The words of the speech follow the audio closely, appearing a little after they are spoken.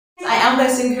am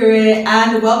Blessyn Kure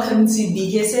and welcome to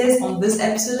BKSS. On this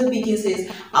episode of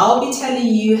BKSS, I'll be telling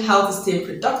you how to stay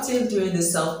productive during the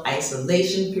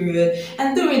self-isolation period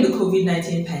and during the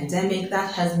COVID-19 pandemic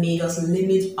that has made us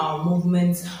limit our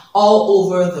movements all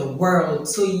over the world.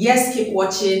 So yes, keep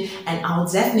watching and I'll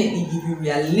definitely give you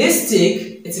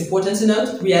realistic, it's important to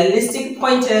note, realistic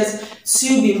pointers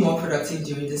to be more productive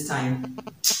during this time.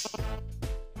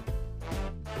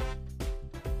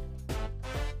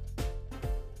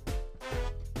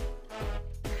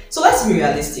 So let's be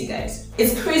realistic, guys.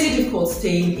 It's crazy difficult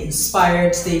staying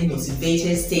inspired, staying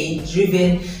motivated, staying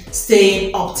driven,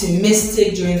 staying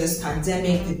optimistic during this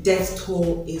pandemic. The death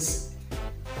toll is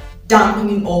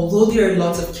dampening, although there are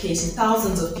lots of cases,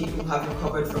 thousands of people have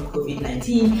recovered from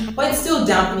COVID-19, but it's still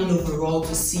dampening overall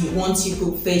to see once you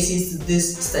put faces to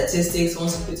these statistics,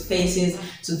 once you put faces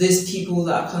to these people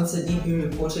that are constantly being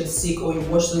reported sick, or you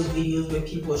watch those videos where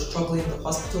people are struggling in the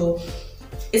hospital,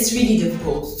 it's really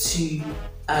difficult to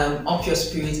up your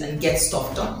spirits and get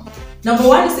stuff done. Number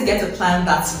one is to get a plan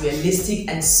that's realistic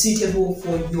and suitable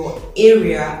for your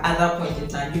area at that point in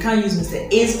time. You can't use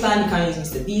Mr. A's plan, you can't use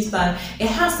Mr. B's plan. It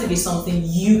has to be something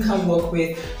you can work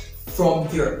with from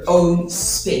your own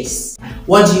space.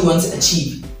 What do you want to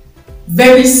achieve?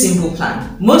 Very simple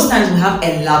plan. Most times we have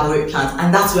elaborate plans,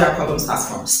 and that's where our problem starts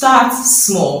from. Start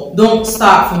small. Don't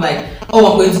start from like,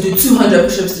 oh, I'm going to do 200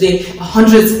 push-ups today,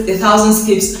 1,000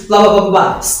 skips, blah, blah, blah,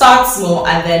 blah. Start small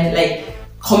and then like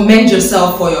commend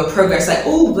yourself for your progress. Like,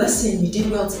 oh, Blessyn, you did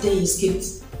well today, you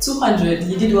skipped 200,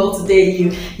 you did well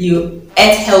today, you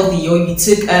ate healthy, or you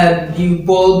took, you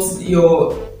boiled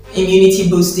your immunity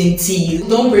boosting tea.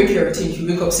 Don't break your routine. If you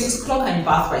wake up 6 o'clock and you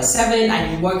bath by 7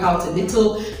 and you work out a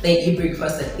little, then you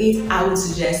breakfast at 8, I would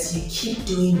suggest you keep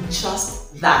doing just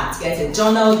that. Get a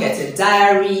journal, get a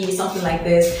diary, something like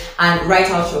this, and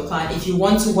write out your plan. If you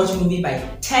want to watch a movie by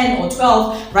 10 or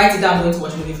 12, write it down. I'm going to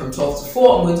watch a movie from 12 to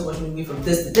 4. I'm going to watch a movie from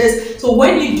this to this. So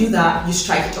when you do that, you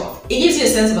strike it off. It gives you a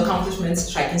sense of accomplishment,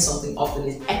 striking something off the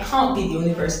list. I can't be the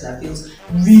only person that feels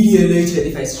really elated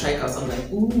if I strike out something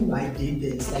like, ooh, I did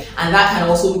this. And that can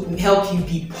also help you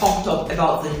be pumped up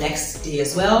about the next day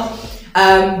as well.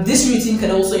 This routine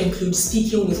can also include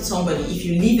speaking with somebody. If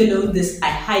you live alone, I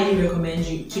highly recommend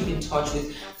you keep in touch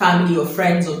with family or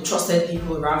friends or trusted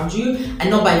people around you, and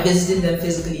not by visiting them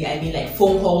physically. I mean like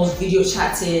phone calls, video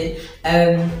chatting,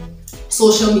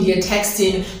 social media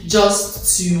texting,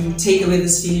 just to take away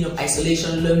this feeling of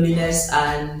isolation, loneliness,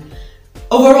 and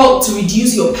overall to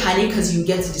reduce your panic because you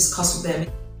get to discuss with them.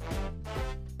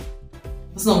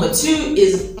 Number 2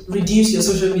 is reduce your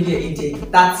social media intake.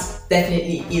 That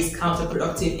definitely is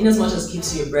counterproductive in as much as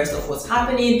keeps you abreast of what's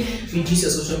happening. Reduce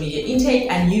your social media intake,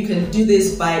 and you can do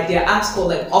this by, there are apps called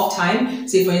like off time.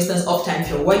 Say for instance, off time if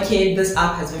you're working, this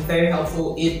app has been very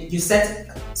helpful. You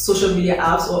set social media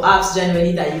apps or apps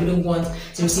generally that you wouldn't want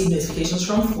to receive notifications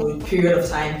from for a period of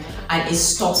time, and it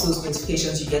stops those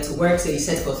notifications you get to work. So you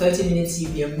set for 30 minutes,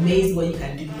 you'll be amazed what you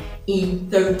can do in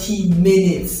 30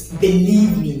 minutes,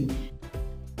 believe me.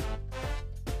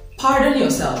 Pardon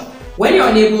yourself. When you're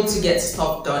unable to get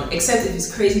stuff done, except if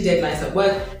it's crazy deadlines at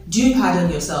work, do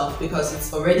pardon yourself, because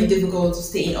it's already difficult to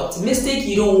stay optimistic.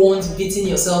 You don't want beating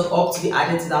yourself up to be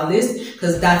added to that list,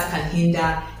 because that can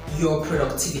hinder your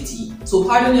productivity. So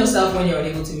pardon yourself when you're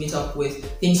unable to meet up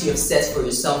with things you have set for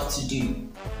yourself to do.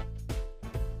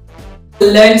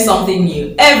 Learn something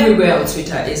new. Everywhere on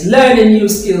Twitter is learn a new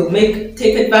skill.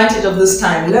 Take advantage of this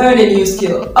time. Learn a new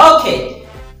skill. Okay,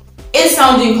 it's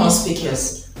sounding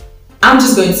conspicuous. I'm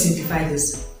just going to simplify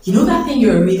this. You know that thing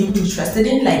you're really interested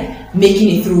in, like making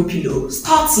a throw pillow?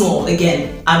 Start small.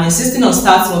 Again, I'm insisting on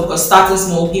start small because starting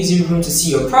small gives you room to see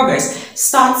your progress.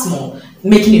 Start small.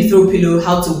 Making a throw pillow,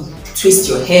 how to twist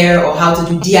your hair, or how to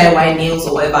do DIY nails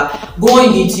or whatever. Go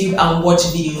on YouTube and watch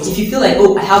videos. If you feel like,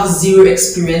 oh, I have zero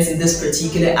experience in this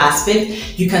particular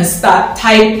aspect, you can start,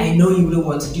 I know you wouldn't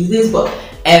want to do this, but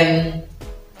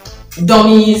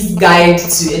dummy's guide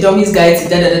to da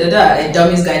da da da, a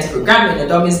dummy's guide to programming, a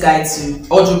dummy's guide to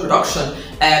audio production,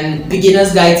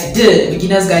 beginner's guide to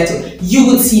beginner's guide to, you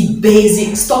would see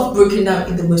basic stuff broken down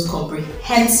in the most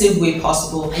comprehensive way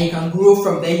possible, and you can grow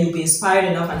from there. You'll be inspired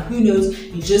enough, and who knows,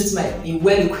 you just might be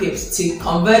well equipped to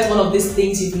convert one of these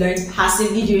things you've learned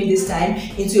passively during this time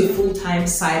into a full-time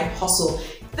side hustle.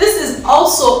 This is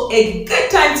also a good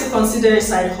time to consider a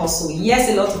side hustle. Yes,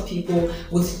 a lot of people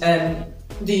with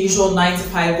the usual 9 to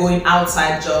 5 going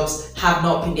outside jobs have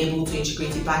not been able to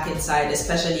integrate it back inside,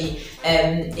 especially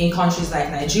in countries like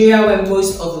Nigeria, where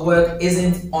most of the work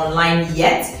isn't online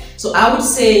yet. So I would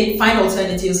say find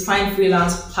alternatives, find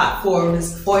freelance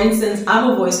platforms. For instance, I'm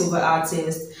a voiceover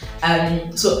artist.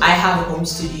 So I have a home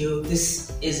studio.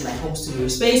 This is my home studio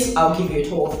space. I'll give you a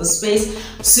tour of the space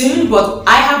soon, but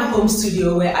I have a home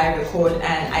studio where I record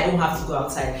and I don't have to go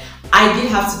outside. I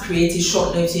did have to create a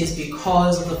short notice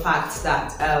because of the fact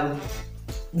that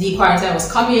the quarantine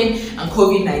was coming and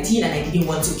COVID-19, and I didn't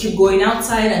want to keep going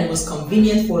outside, and it was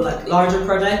convenient for like larger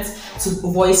projects to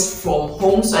voice from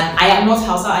home. So, and I am not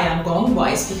Hausa, I am Gong, but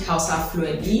I speak Hausa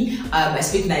fluently. I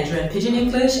speak Nigerian Pidgin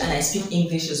English and I speak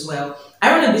English as well. I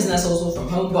run a business also from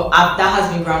home, but that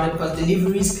has been grounded because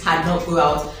deliveries cannot go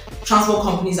out. Transport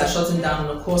companies are shutting down,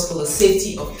 and of course, for the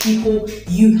safety of people,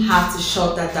 you have to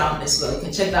shut that down as well. You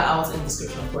can check that out in the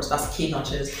description, of course. That's K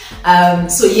Notches.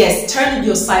 So yes, turn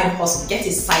your side hustle, get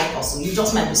a side hustle. You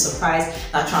just might be surprised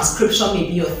that transcription may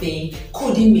be your thing,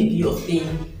 coding may be your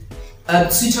thing,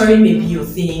 tutoring may be your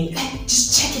thing.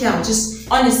 Just check it out.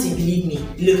 Just honestly, believe me,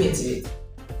 look into it.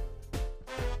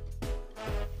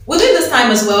 Within this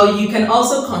time as well, you can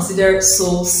also consider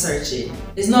soul searching.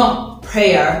 It's not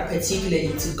prayer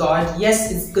particularly to God.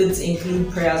 Yes, it's good to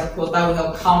include prayers, of course, that will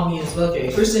help calm you as well. If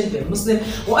you're a Christian, if you're a Muslim,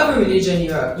 whatever religion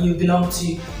you belong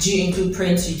to, do you include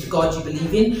praying to the God you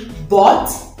believe in?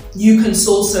 But you can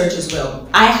soul search as well.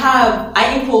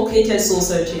 I inculcated soul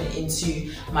searching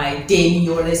into my daily,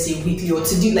 or let's say weekly, or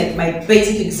to do like my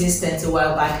basic existence a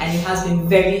while back, and it has been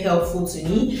very helpful to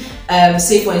me.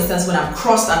 Say for instance, when I'm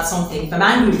crossed at something, if I'm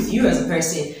angry with you as a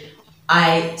person,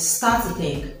 I start to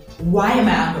think, why am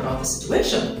I angry about the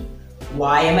situation?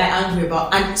 Why am I angry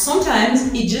about? And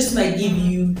sometimes it just might give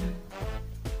you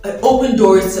open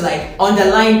doors to like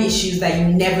underlying issues that you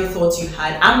never thought you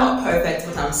had. I'm not perfect,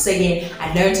 but I'm saying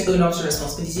I learned to own up to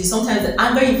responsibility. Sometimes the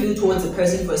anger you feel towards a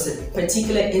person for a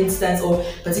particular instance or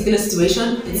particular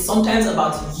situation, it's sometimes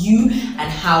about you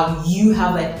and how you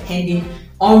have a pending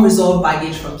unresolved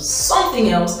baggage from something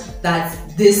else that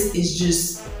this is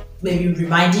just maybe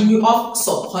reminding you of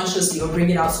subconsciously or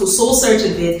bringing out. So soul search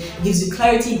a bit, gives you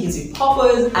clarity, gives you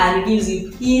purpose, and it gives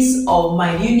you peace of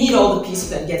mind. You need all the peace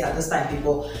you can get at this time,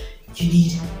 people. You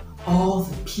need all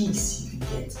the peace you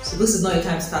can get. So this is not your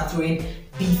time to start throwing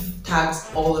beef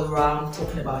tags all around,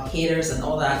 talking about haters and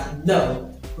all that.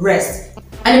 No, rest.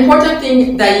 An important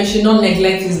thing that you should not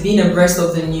neglect is being abreast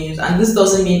of the news, and this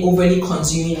doesn't mean overly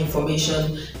consuming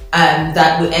information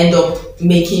that will end up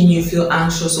making you feel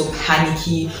anxious or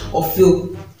panicky, or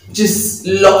feel just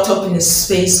locked up in a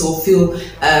space, or feel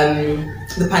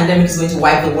the pandemic is going to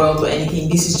wipe the world or anything.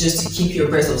 This is just to keep you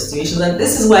abreast of situations, and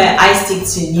this is why I stick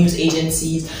to news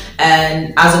agencies,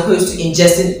 and as opposed to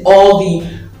ingesting all the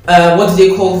what do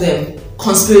they call them,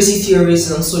 conspiracy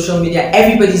theories on social media.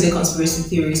 Everybody's a conspiracy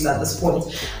theorist at this point,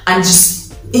 and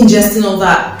just ingesting all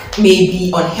that may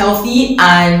be unhealthy.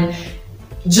 And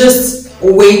just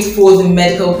wait for the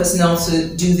medical personnel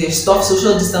to do their stuff.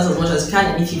 Social distance as much as you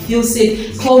can, and if you feel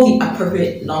sick, call the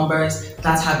appropriate numbers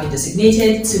that have been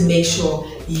designated to make sure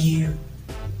you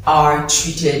are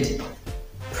treated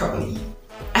properly.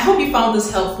 I hope you found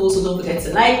this helpful, so don't forget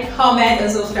to like, comment,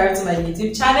 and subscribe to my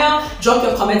YouTube channel. Drop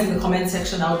your comments in the comment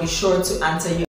section. I'll be sure to answer you.